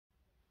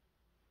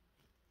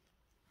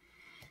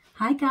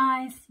Hi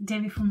guys,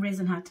 Debbie from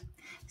Resin Hut.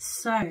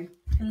 So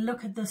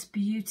look at this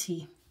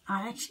beauty.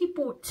 I actually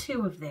bought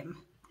two of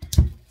them.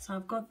 So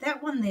I've got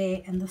that one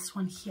there and this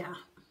one here.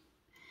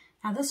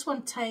 Now this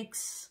one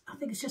takes, I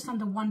think it's just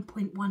under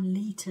 1.1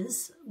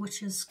 litres,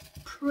 which is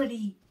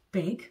pretty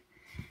big.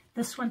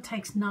 This one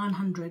takes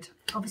 900.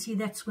 Obviously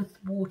that's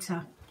with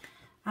water.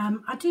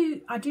 I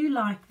do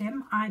like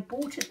them. I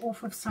bought it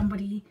off of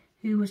somebody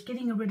who was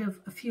getting rid of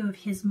a few of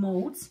his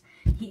molds.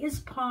 He is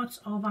part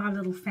of our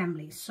little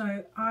family,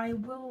 so I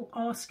will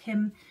ask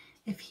him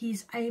if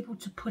he's able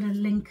to put a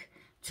link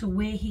to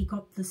where he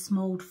got this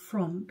mold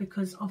from,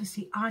 because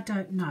obviously I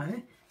don't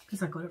know,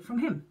 because I got it from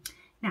him.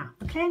 Now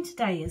the plan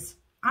today is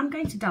I'm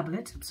going to double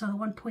it, so the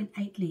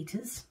 1.8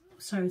 litres,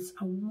 so it's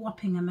a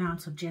whopping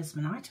amount of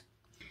jasmonite.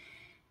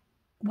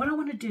 What I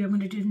want to do, I'm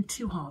going to do it in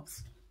two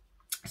halves.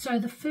 So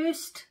the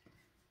first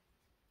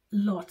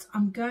lot,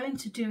 I'm going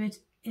to do it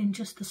in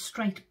just the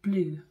straight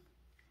blue.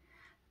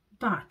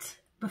 But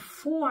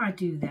before I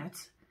do that,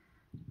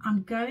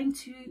 I'm going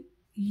to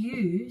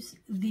use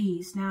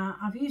these. Now,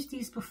 I've used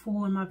these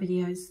before in my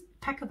videos.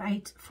 Pack of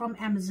 8 from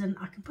Amazon.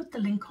 I can put the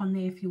link on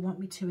there if you want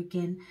me to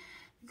again.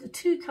 The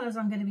two colours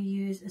I'm going to be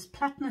using is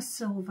Platinum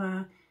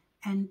Silver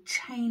and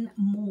Chain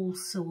Mall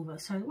Silver.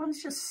 So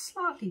one's just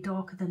slightly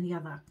darker than the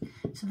other.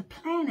 So the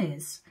plan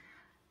is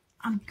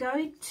I'm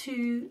going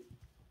to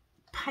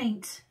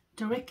paint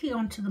directly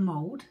onto the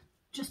mould,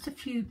 just a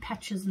few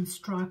patches and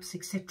stripes,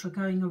 etc.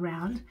 going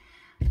around.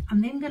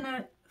 I'm then going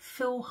to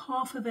fill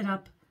half of it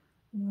up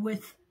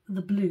with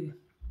the blue.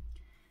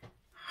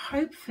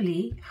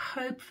 Hopefully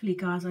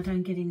guys, I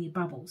don't get any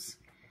bubbles.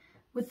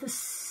 With the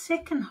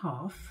second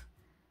half,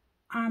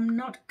 I'm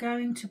not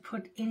going to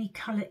put any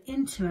colour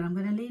into it. I'm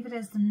going to leave it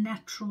as the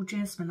natural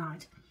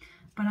jasmonite.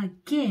 But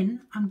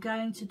again, I'm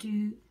going to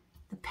do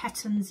the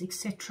patterns,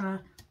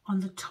 etc. on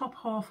the top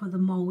half of the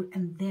mould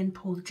and then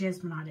pour the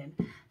jasmonite in.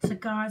 So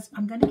guys,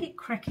 I'm going to get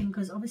cracking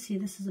because obviously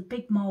this is a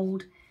big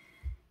mould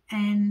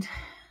and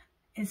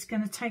it's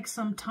going to take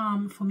some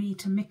time for me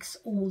to mix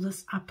all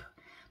this up.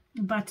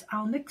 But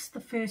I'll mix the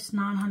first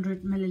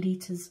 900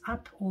 milliliters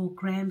up or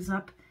grams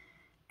up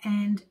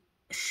and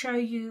show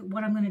you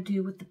what I'm going to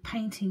do with the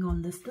painting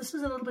on this. This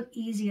is a little bit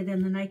easier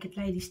than the Naked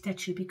Lady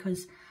statue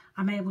because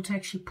I'm able to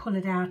actually pull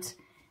it out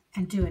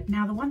and do it.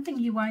 Now the one thing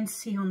you won't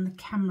see on the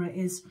camera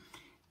is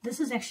this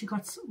has actually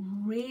got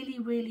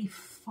really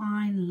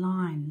fine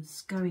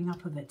lines going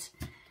up of it.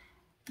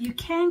 You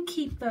can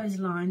keep those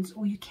lines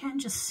or you can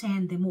just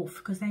sand them off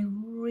because they're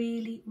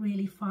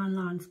really fine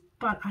lines,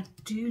 but I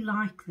do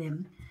like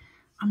them.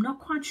 I'm not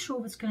quite sure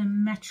if it's going to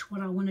match what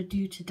I want to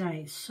do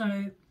today.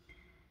 So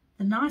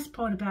the nice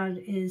part about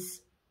it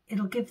is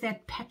it'll give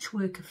that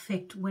patchwork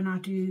effect when I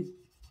do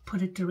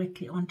put it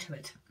directly onto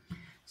it.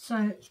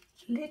 So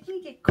let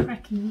me get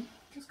cracking.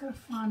 Just got to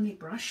find my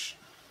brush.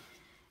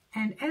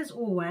 And as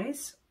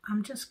always,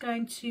 I'm just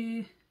going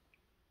to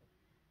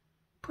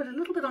put a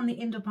little bit on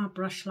the end of my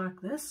brush like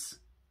this.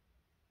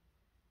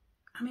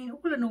 I mean,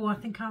 all in all, I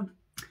think I'm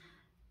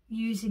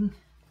using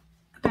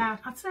about,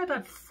 I'd say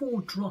about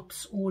 4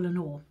 drops all in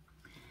all.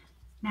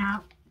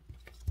 Now,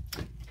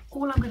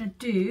 all I'm going to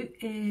do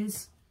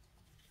is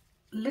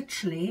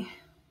literally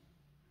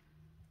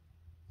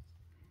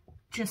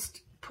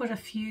just put a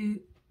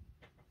few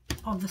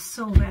of the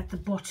silver at the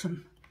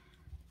bottom.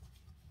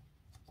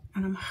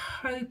 And I'm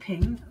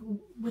hoping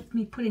with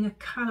me putting a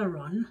colour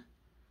on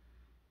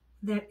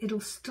that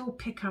it'll still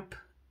pick up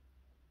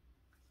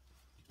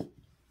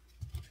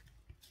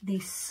the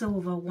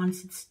silver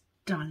once it's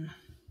done.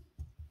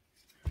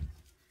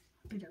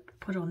 A bit of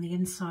put on the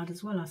inside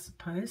as well, I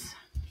suppose.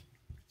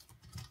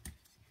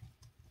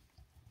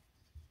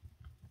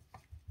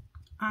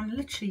 I'm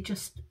literally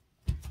just,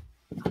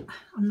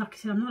 I'm not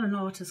an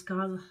artist,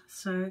 guys,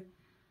 so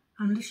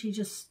I'm literally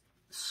just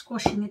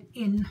squashing it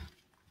in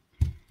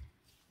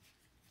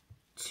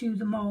to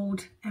the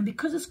mold, and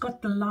because it's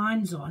got the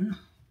lines on,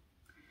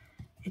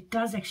 it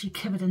does actually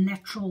give it a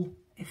natural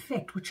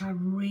effect, which I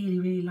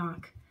really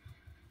like.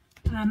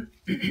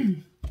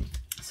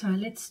 So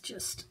let's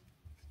just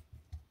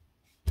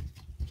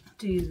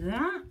do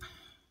that.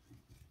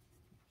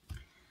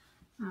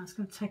 Now it's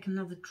going to take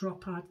another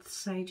drop, I'd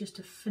say, just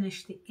to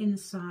finish the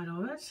inside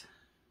of it.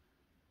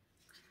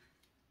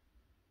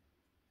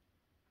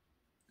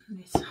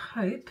 Let's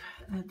hope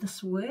that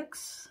this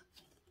works.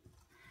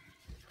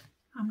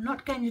 I'm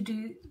not going to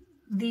do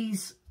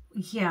these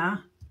here.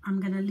 I'm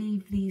going to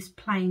leave these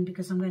plain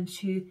because I'm going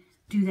to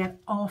do that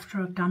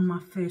after I've done my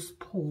first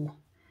pour,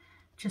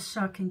 just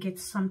so I can get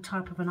some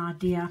type of an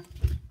idea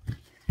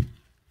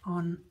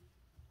on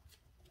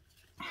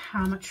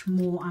how much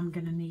more I'm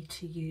going to need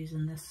to use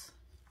in this.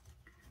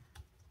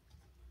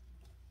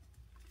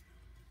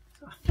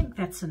 So I think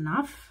that's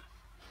enough.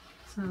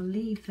 So I'll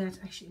leave that.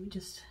 Actually, let me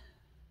just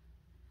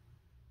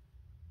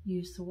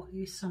use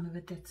some of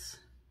it that's,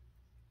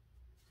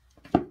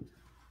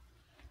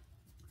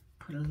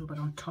 put a little bit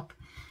on top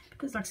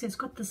because like I said, it's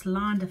got this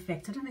lined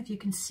effect. I don't know if you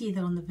can see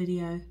that on the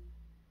video.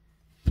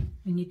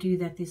 When you do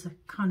that, there's a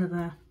kind of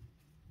a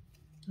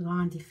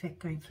lined effect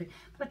going through.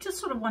 But I just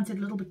sort of wanted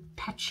a little bit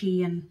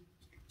patchy and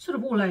sort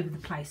of all over the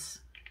place,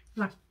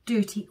 like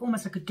dirty,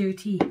 almost like a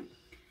dirty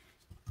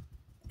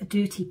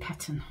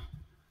pattern.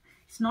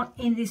 It's not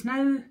in, there's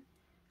no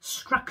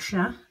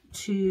structure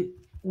to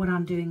what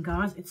I'm doing,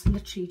 guys. It's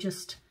literally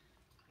just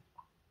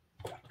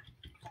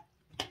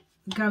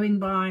going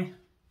by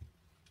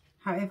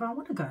however I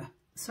want to go.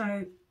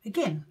 So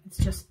again, it's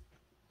just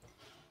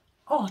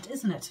art,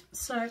 isn't it?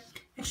 So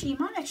actually, you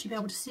might actually be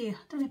able to see, I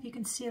don't know if you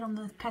can see it on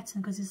the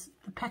pattern, because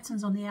the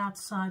pattern's on the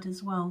outside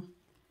as well.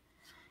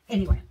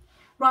 Anyway,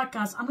 right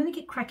guys, I'm going to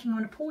get cracking. I'm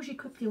going to pause you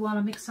quickly while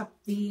I mix up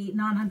the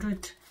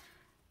 900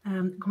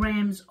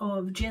 grams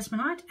of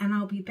jasmonite, and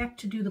I'll be back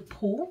to do the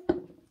pour,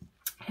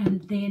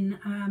 and then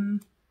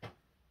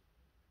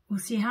we'll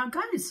see how it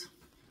goes.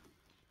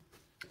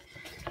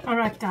 All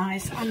right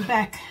guys, I'm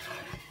back.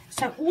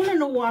 So all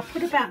in all, I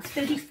put about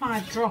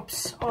 35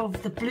 drops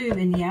of the blue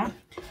in here,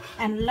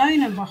 and lo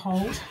and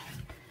behold,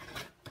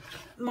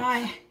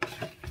 my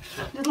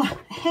little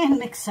hand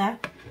mixer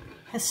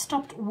has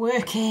stopped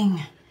working.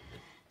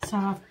 So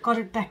I've got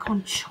it back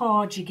on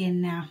charge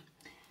again now.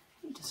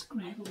 Let me just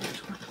grab a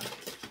little one.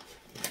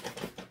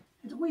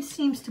 It always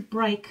seems to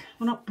break,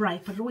 well not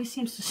break, but it always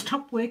seems to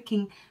stop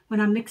working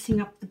when I'm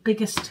mixing up the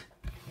biggest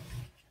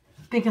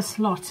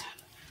lot.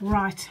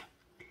 Right,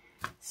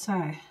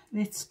 so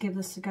let's give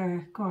this a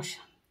go. Gosh,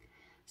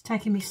 it's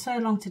taken me so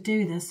long to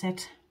do this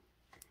that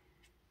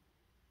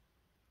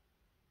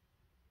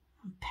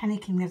I'm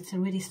panicking that it's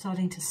already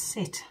starting to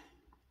set.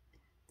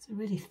 It's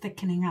already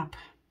thickening up.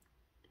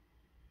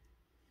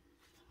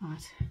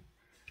 Right,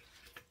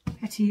 I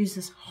had to use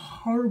this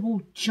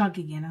horrible jug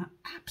again. I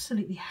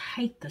absolutely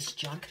hate this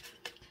jug.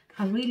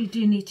 I really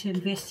do need to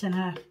invest in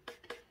a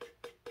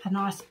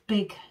nice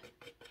big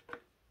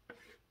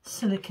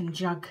silicone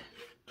jug.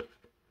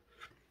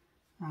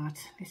 Right,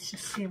 let's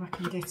just see if I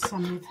can get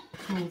some of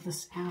all of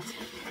this out.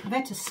 I've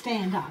had to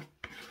stand up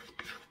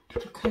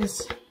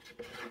because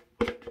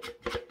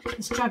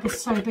this jug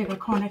is so big I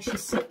can't actually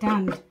sit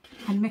down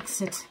and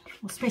mix it,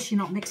 especially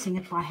not mixing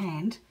it by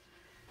hand.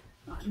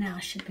 Right, now I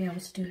should be able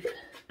to do it.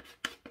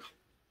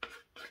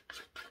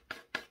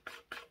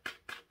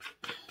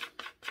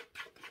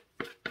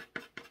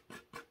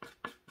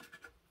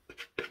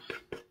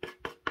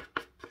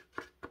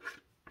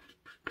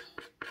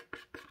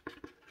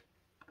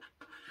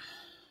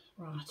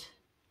 Right,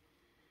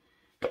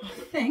 I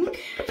think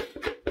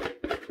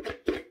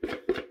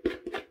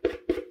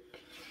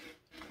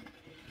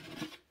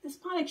this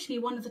might actually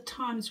be one of the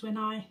times when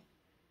my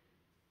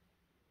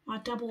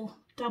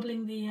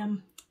doubling the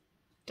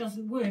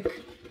doesn't work,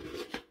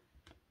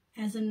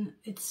 as in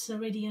it's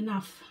already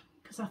enough,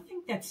 because I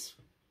think it's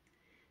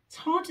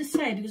hard to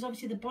say, because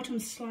obviously the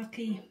bottom's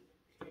slightly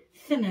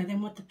thinner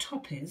than what the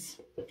top is,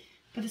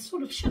 but it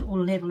sort of should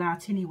all level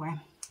out anyway.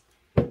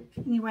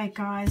 Anyway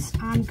guys,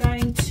 I'm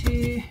going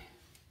to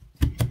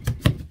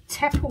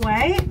tap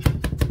away.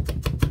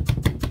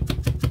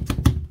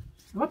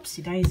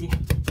 Whoopsie daisy.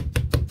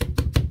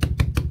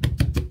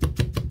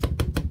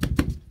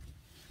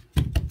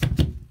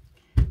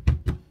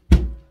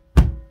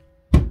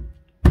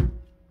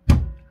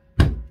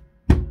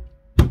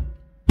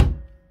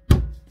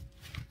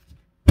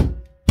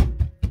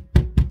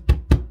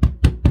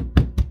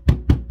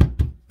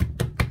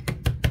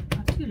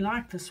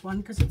 Like this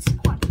one because it's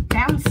quite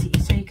bouncy,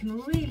 so you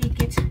can really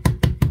get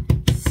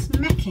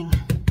smacking.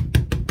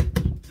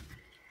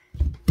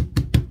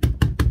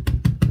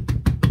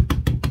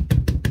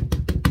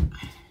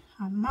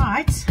 I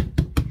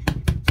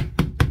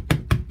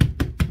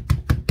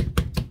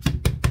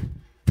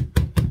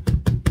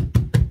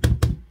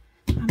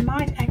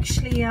might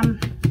actually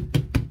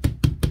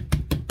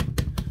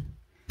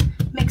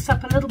mix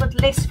up a little bit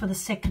less for the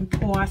second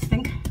pour, I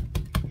think.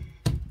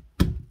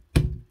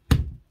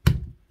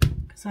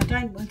 So I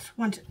don't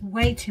want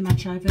way too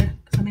much over,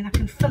 because I mean I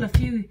can fill a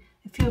few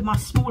of my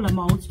smaller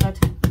molds, but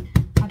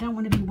I don't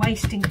want to be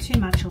wasting too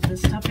much of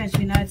this stuff. As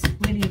you know, it's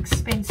really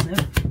expensive.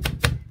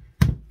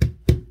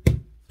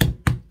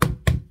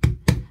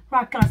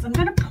 Right guys, I'm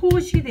going to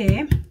pause you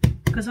there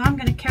because I'm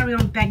going to carry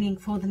on banging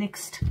for the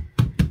next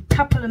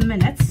couple of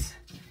minutes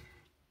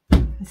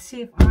and see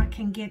if I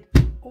can get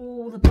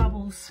all the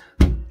bubbles.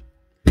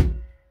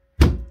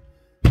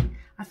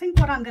 I think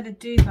what I'm going to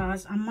do,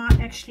 guys, I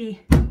might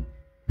actually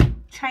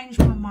change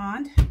my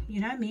mind, you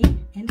know me,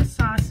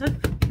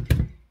 indecisive,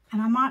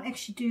 and I might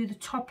actually do the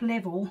top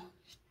level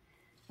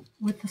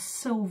with the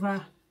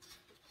silver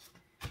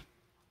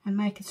and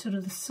make it sort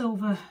of the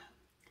silver,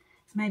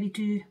 maybe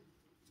do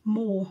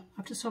more.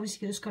 I've just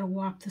obviously just got to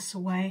wipe this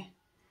away,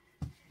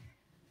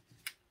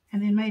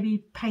 and then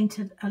maybe paint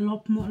it a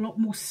lot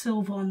more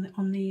silver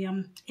on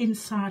the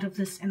inside of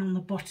this and on the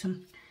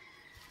bottom.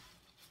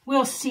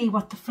 We'll see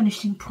what the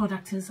finishing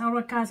product is. All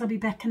right guys, I'll be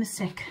back in a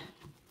sec.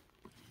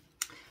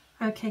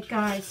 Okay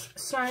guys,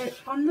 so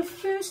on the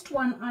first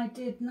one I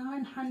did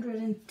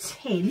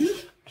 910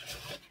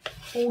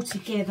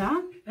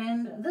 altogether,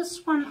 and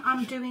this one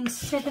I'm doing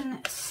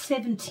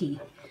 770.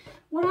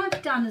 What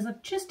I've done is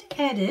I've just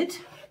added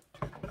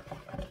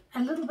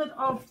a little bit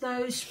of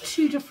those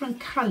two different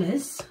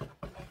colors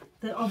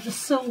of the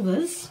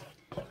silvers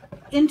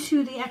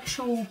into the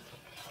actual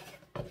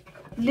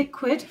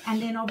liquid,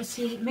 and then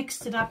obviously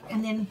mixed it up,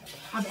 and then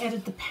I've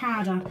added the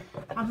powder.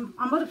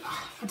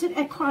 I did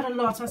add quite a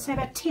lot. I'd say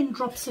about 10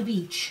 drops of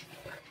each,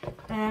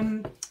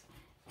 and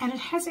it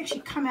has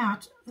actually come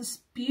out this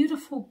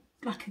beautiful,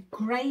 like a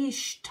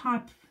grayish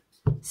type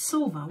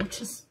silver,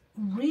 which is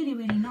really,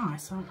 really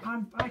nice.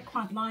 I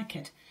quite like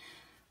it.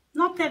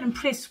 Not that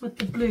impressed with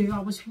the blue. I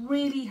was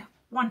really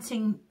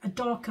wanting a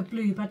darker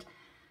blue, but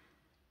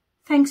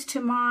thanks to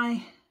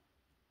my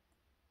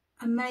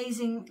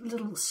amazing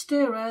little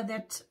stirrer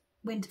that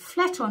went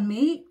flat on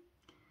me,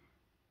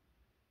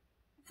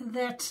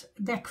 that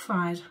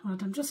backfired.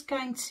 Right, I'm just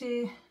going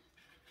to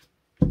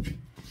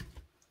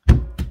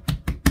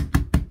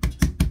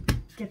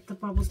get the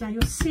bubbles. Now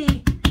you'll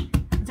see,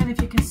 I don't know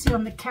if you can see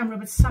on the camera,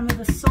 but some of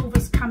the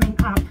silver's coming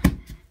up.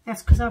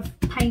 That's because I've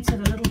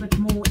painted a little bit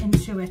more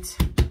into it.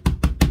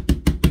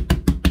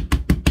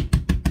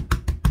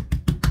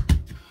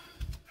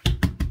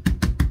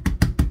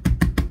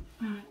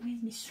 Alright,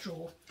 where's my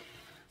straw?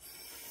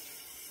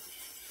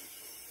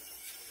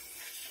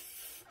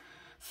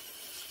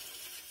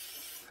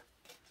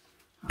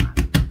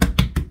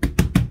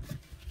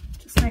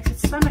 Just makes it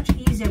so much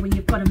easier when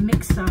you've got a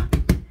mixer.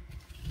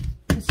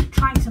 Because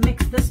trying to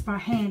mix this by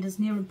hand is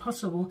near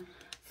impossible.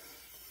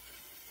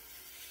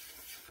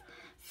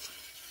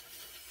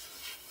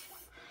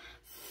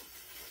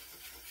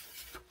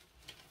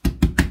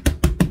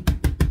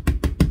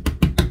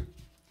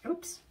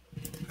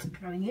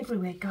 Going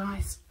everywhere,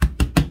 guys.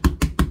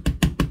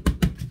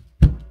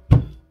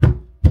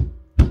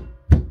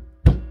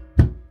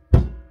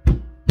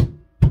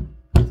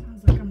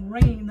 Sounds like I'm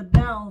ringing the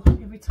bell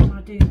every time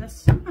I do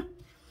this.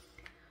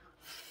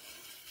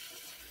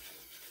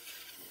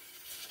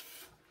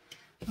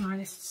 Right,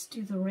 let's just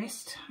do the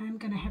rest. I'm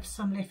going to have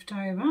some left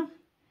over.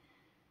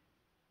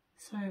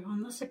 So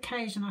on this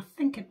occasion, I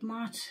think it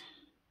might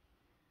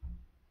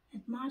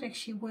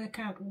actually work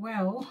out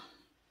well.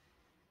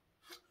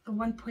 The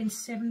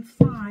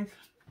 1.75.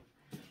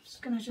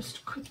 Just going to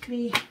just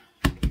quickly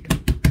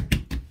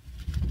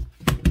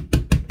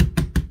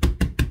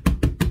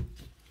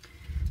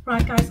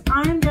right, guys,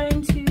 I'm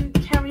going to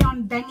carry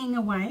on banging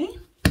away,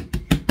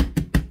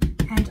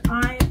 and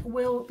I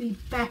will be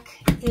back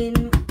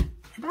in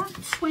about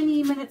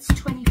 20 minutes,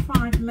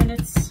 25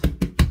 minutes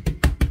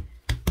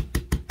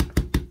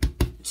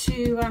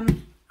to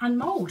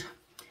unmold.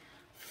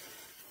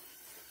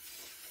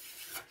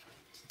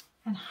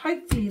 And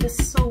hopefully this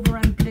silver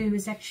and blue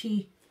has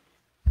actually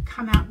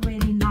come out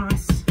really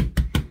nice.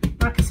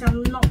 Like I said,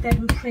 I'm not that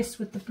impressed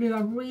with the blue.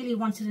 I really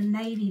wanted a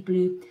navy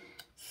blue.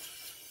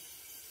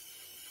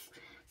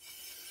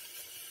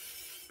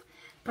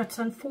 But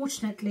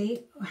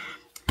unfortunately,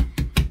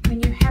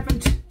 when you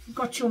haven't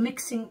got your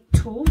mixing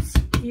tools,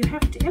 you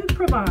have to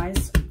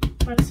improvise.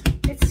 But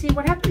let's see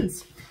what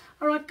happens.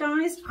 Alright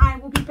guys, I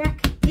will be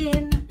back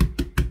in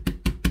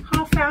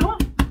half hour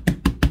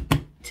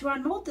to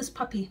unmold this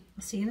puppy.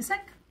 I'll see you in a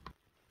sec.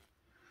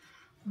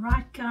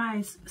 Right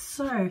guys,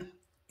 so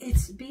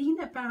it's been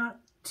about,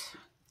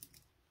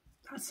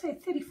 I'd say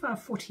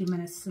 35-40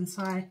 minutes since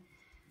I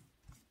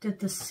did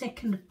the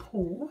second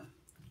pour.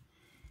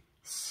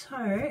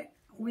 So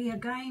we are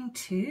going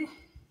to,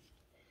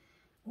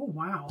 oh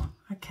wow,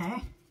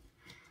 okay,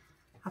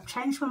 I've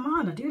changed my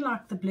mind. I do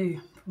like the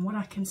blue from what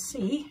I can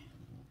see.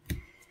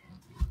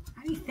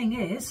 Only thing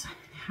is,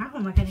 how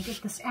am I going to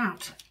get this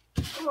out?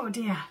 Oh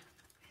dear.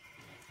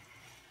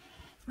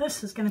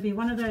 This is going to be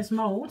one of those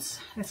molds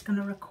that's going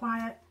to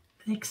require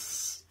an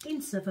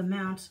extensive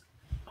amount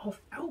of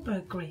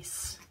elbow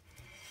grease.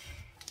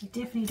 You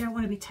definitely don't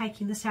want to be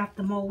taking this out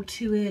the mold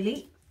too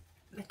early,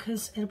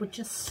 because it would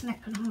just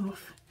snap it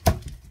off.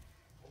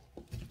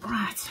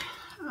 Right,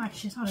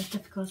 actually it's not as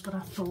difficult as what I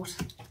thought.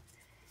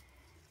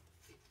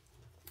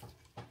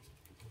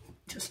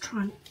 Just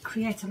try and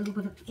create a little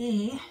bit of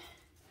air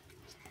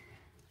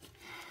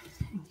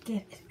and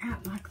get it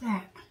out like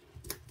that.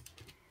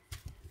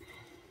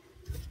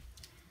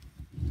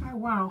 Oh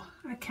wow,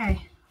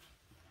 okay.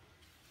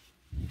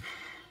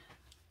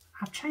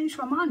 I've changed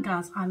my mind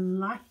guys, I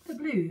like the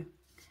blue.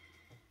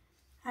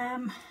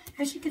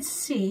 As you can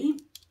see,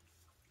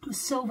 the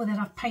silver that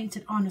I've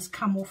painted on has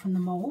come off in the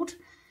mold,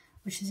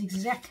 which is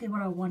exactly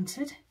what I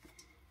wanted.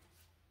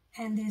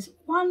 And there's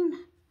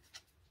one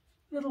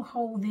little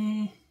hole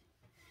there.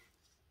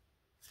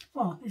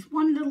 Well, there's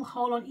one little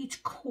hole on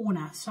each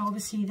corner, so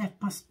obviously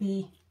that must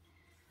be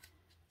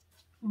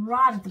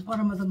right at the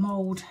bottom of the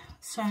mold.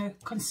 So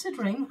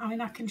considering, I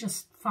mean, I can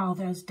just file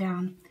those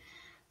down,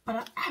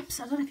 but I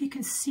don't know if you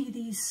can see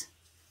these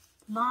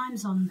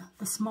lines on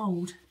this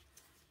mold.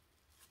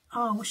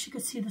 Oh, I wish you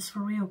could see this for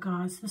real,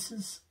 guys. This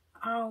is,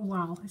 oh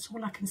wow, that's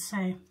all I can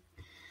say.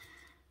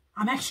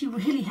 I'm actually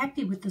really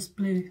happy with this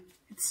blue.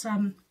 It's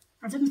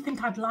I didn't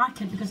think I'd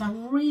like it because I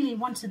really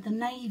wanted the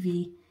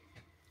navy,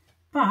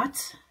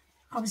 but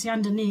obviously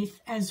underneath,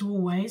 as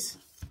always,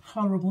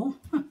 horrible.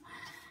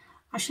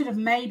 I should have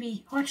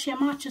maybe, or actually I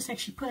might just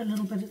actually put a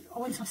little bit of,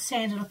 once I've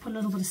sanded, I'll put a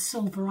little bit of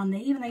silver on there,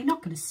 even though you're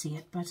not going to see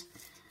it, but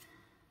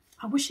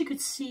I wish you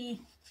could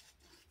see,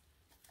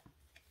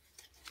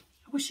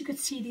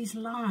 these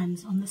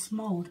lines on this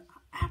mold.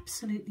 I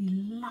absolutely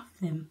love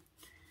them.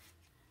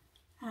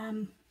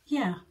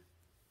 Yeah,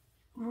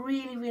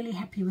 really, really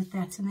happy with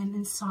that. And then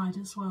inside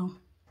as well.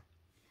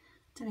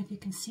 Don't know if you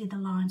can see the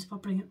lines if I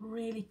bring it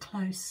really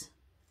close.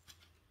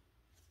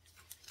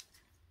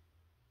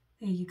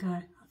 There you go.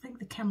 I think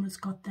the camera's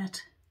got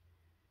that.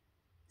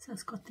 So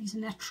it's got these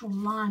natural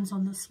lines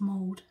on this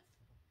mold.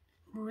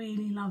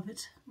 Really love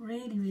it.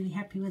 Really, really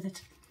happy with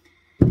it.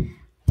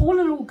 All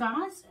in all,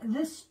 guys,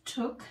 this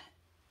took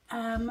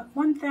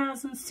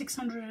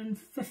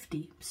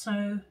 1,650.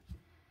 So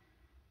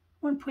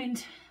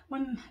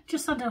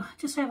just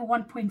over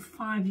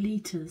 1.5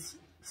 liters.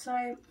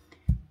 So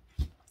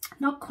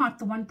not quite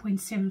the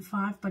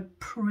 1.75, but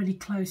pretty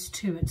close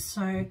to it.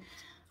 So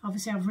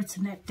obviously I've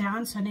written that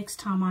down, so next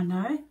time I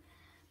know.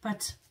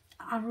 But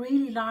I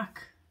really like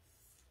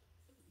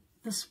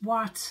this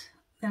white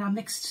that I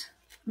mix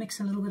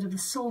a little bit of the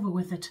silver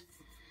with it.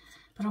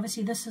 But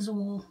obviously this is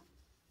all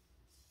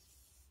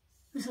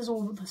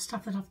the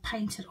stuff that I've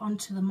painted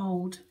onto the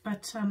mold.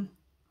 But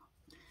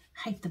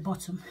hate the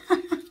bottom.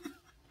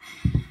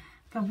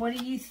 But what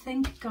do you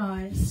think,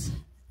 guys?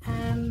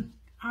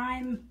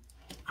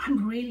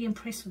 I'm really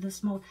impressed with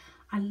this mold.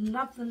 I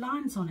love the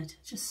lines on it.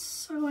 It's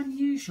just so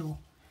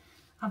unusual.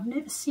 I've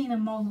never seen a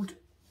mold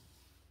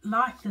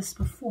like this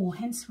before,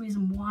 hence the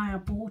reason why I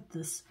bought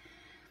this.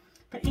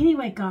 But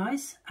anyway,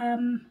 guys,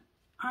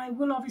 I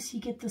will obviously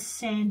get this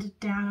sanded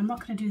down. I'm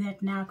not going to do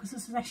that now because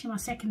this is actually my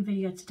second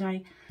video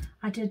today.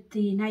 I did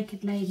the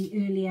naked lady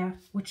earlier,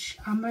 which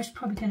I'm most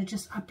probably going to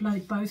just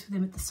upload both of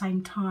them at the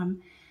same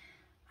time.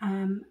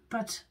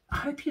 But I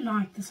hope you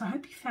liked this. I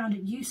hope you found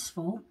it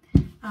useful.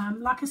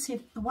 Like I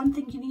said, the one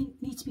thing you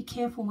need to be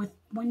careful with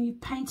when you're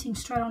painting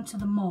straight onto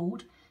the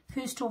mold,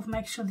 first off,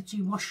 make sure that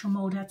you wash your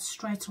mold out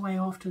straight away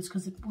afterwards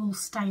because it will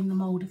stain the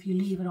mold if you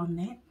leave it on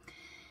there.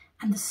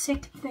 And the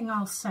second thing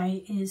I'll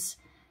say is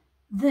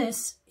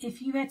this,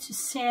 if you had to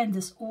sand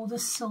this, all the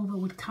silver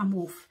would come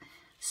off.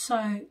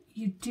 So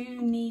you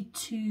do need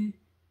to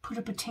put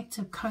a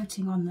protective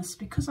coating on this.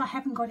 Because I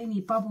haven't got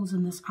any bubbles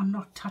in this, I'm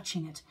not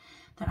touching it.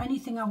 The only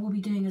thing I will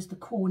be doing is the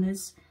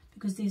corners,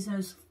 because there's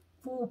those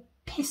 4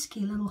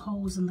 pesky little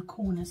holes in the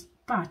corners.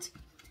 But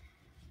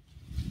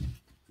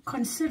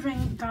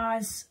considering,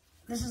 guys,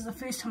 this is the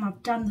first time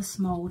I've done this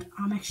mold,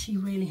 I'm actually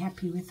really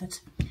happy with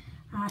it.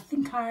 I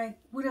think I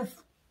would have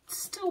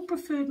still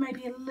preferred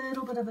maybe a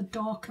little bit of a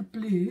darker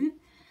blue,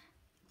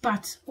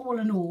 but all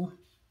in all,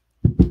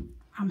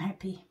 I'm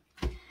happy.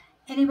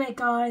 Anyway,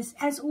 guys,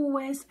 as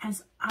always,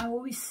 as I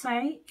always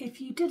say,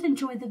 if you did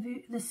enjoy the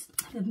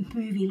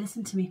movie,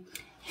 listen to me.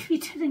 If you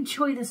did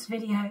enjoy this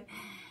video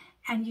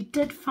and you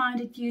did find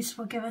it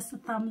useful, give us a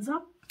thumbs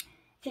up.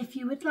 If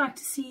you would like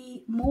to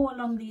see more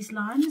along these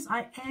lines,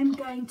 I am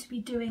going to be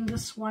doing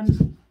this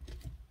one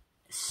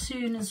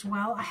soon as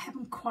well. I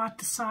haven't quite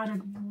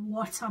decided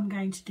what I'm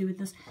going to do with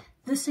this.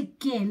 This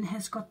again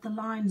has got the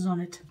lines on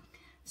it,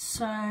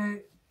 so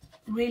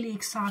really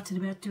excited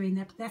about doing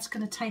that. But that's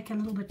going to take a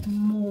little bit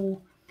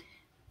more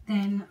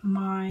than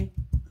my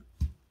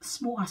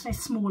I say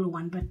smaller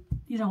one, but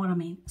you know what I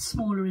mean,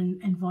 smaller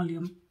in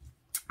volume.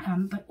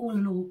 But all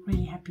in all,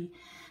 really happy.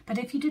 But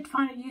if you did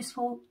find it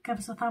useful, give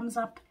us a thumbs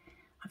up.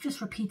 I've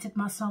just repeated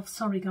myself,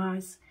 sorry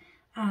guys.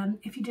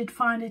 If you did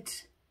find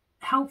it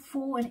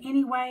helpful in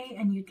any way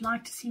and you'd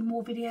like to see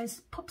more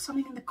videos, pop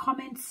something in the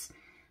comments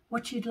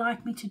what you'd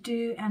like me to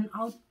do, and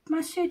I'll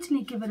most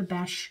certainly give it a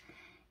bash.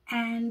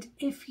 And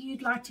if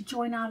you'd like to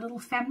join our little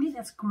family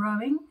that's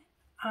growing,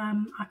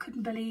 I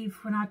couldn't believe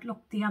when I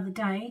looked the other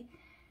day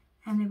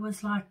and there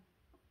was like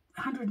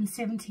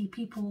 170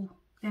 people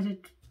that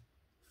it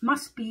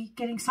must be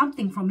getting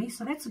something from me,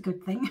 so that's a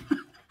good thing.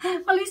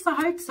 At least I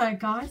hope so,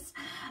 guys.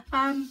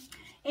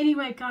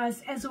 Anyway,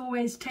 guys, as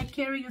always, take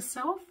care of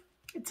yourself,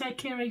 take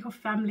care of your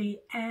family,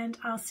 and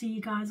I'll see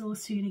you guys all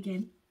soon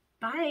again.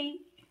 Bye.